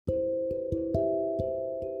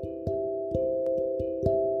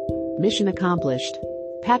Mission accomplished.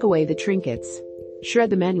 Pack away the trinkets. Shred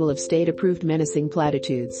the manual of state-approved menacing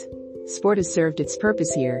platitudes. Sport has served its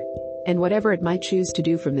purpose here. And whatever it might choose to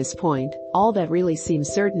do from this point, all that really seems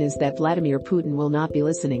certain is that Vladimir Putin will not be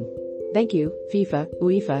listening. Thank you, FIFA,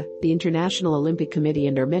 UEFA, the International Olympic Committee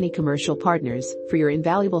and our many commercial partners, for your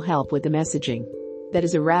invaluable help with the messaging. That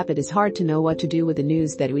is a wrap. It is hard to know what to do with the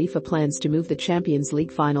news that UEFA plans to move the Champions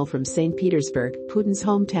League final from St. Petersburg, Putin's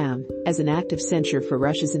hometown, as an act of censure for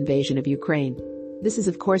Russia's invasion of Ukraine. This is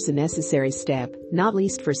of course a necessary step, not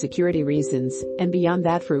least for security reasons, and beyond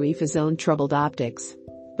that for UEFA's own troubled optics.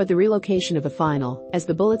 But the relocation of a final, as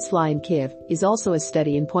the bullets fly in Kiev, is also a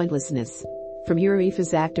study in pointlessness. From here,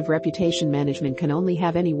 UEFA's active reputation management can only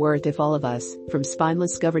have any worth if all of us, from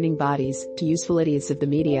spineless governing bodies to useful idiots of the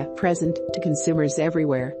media present to consumers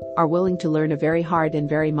everywhere, are willing to learn a very hard and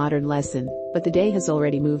very modern lesson. But the day has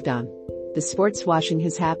already moved on. The sports washing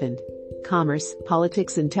has happened. Commerce,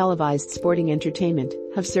 politics and televised sporting entertainment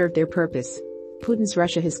have served their purpose. Putin's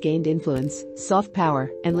Russia has gained influence, soft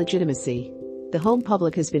power, and legitimacy. The home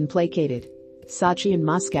public has been placated. Sochi and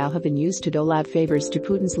Moscow have been used to dole out favors to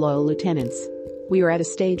Putin's loyal lieutenants. We are at a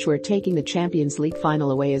stage where taking the Champions League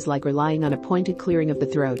final away is like relying on a pointed clearing of the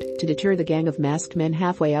throat to deter the gang of masked men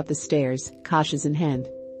halfway up the stairs, kashes in hand.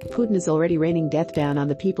 Putin is already raining death down on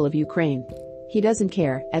the people of Ukraine. He doesn't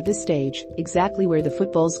care, at this stage, exactly where the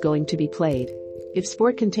football's going to be played. If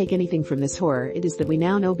sport can take anything from this horror, it is that we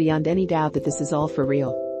now know beyond any doubt that this is all for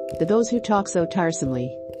real. That those who talk so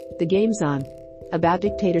tiresomely, the game's on, about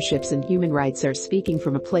dictatorships and human rights are speaking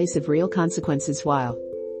from a place of real consequences, while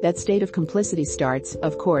that state of complicity starts,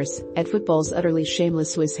 of course, at football's utterly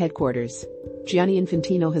shameless Swiss headquarters. Gianni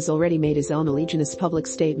Infantino has already made his own oleaginous public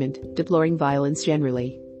statement, deploring violence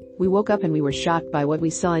generally. We woke up and we were shocked by what we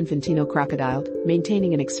saw. Infantino crocodiled,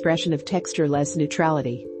 maintaining an expression of texture-less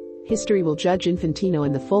neutrality. History will judge Infantino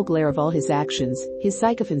in the full glare of all his actions, his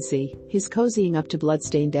sycophancy, his cozying up to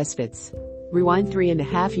blood-stained despots. Rewind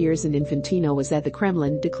 3.5 years and Infantino was at the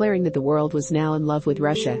Kremlin declaring that the world was now in love with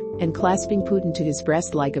Russia and clasping Putin to his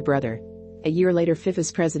breast like a brother. A year later,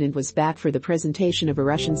 FIFA's president was back for the presentation of a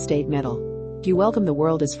Russian state medal. Do you welcome the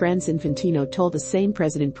world as friends? Infantino told the same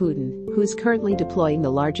President Putin, who is currently deploying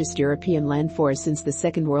the largest European land force since the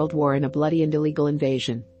Second World War in a bloody and illegal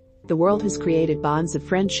invasion. The world has created bonds of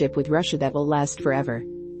friendship with Russia that will last forever.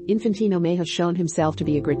 Infantino may have shown himself to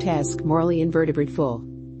be a grotesque, morally invertebrate fool.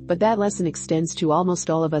 But that lesson extends to almost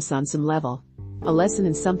all of us on some level. A lesson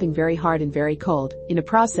in something very hard and very cold, in a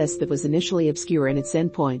process that was initially obscure in its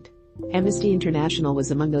endpoint. Amnesty International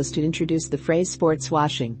was among those to introduce the phrase sports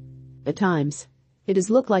washing. At times, it has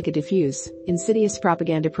looked like a diffuse, insidious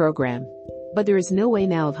propaganda program. But there is no way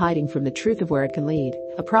now of hiding from the truth of where it can lead,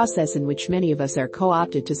 a process in which many of us are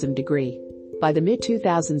co-opted to some degree. By the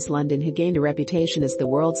mid-2000s, London had gained a reputation as the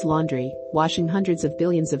world's laundry, washing hundreds of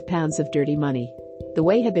billions of pounds of dirty money. The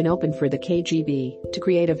way had been opened for the KGB to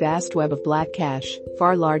create a vast web of black cash,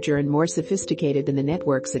 far larger and more sophisticated than the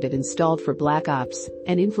networks it had installed for black ops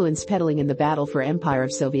and influence peddling in the battle for empire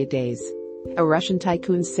of Soviet days. A Russian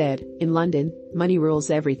tycoon said, in London, money rules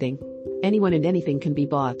everything. Anyone and anything can be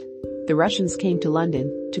bought. The Russians came to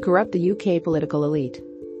London to corrupt the UK political elite.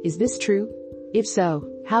 Is this true? If so,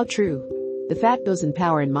 how true? The fact those in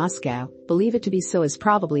power in Moscow believe it to be so is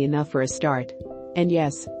probably enough for a start. And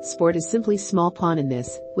yes, sport is simply small pawn in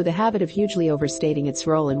this, with a habit of hugely overstating its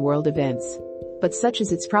role in world events. But such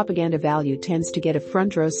as its propaganda value tends to get a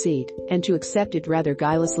front row seat, and to accept it rather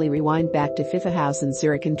guilelessly. Rewind back to FIFA House in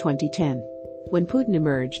Zurich in 2010. When Putin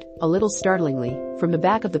emerged, a little startlingly, from the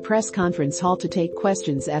back of the press conference hall to take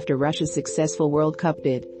questions after Russia's successful World Cup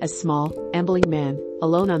bid, a small, ambling man,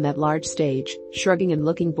 alone on that large stage, shrugging and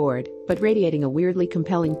looking bored, but radiating a weirdly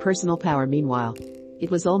compelling personal power. Meanwhile, it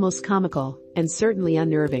was almost comical, and certainly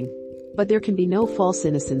unnerving. But there can be no false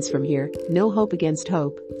innocence from here, no hope against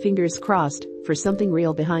hope, fingers crossed, for something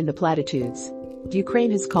real behind the platitudes. Ukraine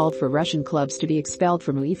has called for Russian clubs to be expelled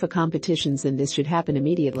from UEFA competitions, and this should happen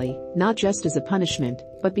immediately, not just as a punishment,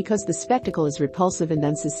 but because the spectacle is repulsive and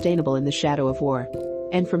unsustainable in the shadow of war.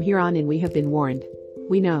 And from here on in we have been warned.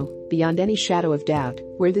 We know, beyond any shadow of doubt,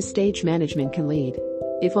 where this stage management can lead.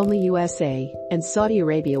 If only USA and Saudi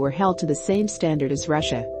Arabia were held to the same standard as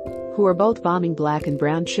Russia, who are both bombing black and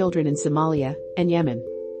brown children in Somalia and Yemen.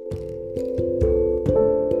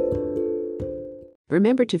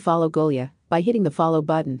 Remember to follow Golia by hitting the follow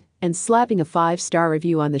button and slapping a 5-star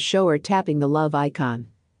review on the show or tapping the love icon.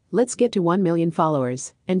 Let's get to 1 million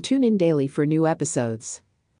followers and tune in daily for new episodes.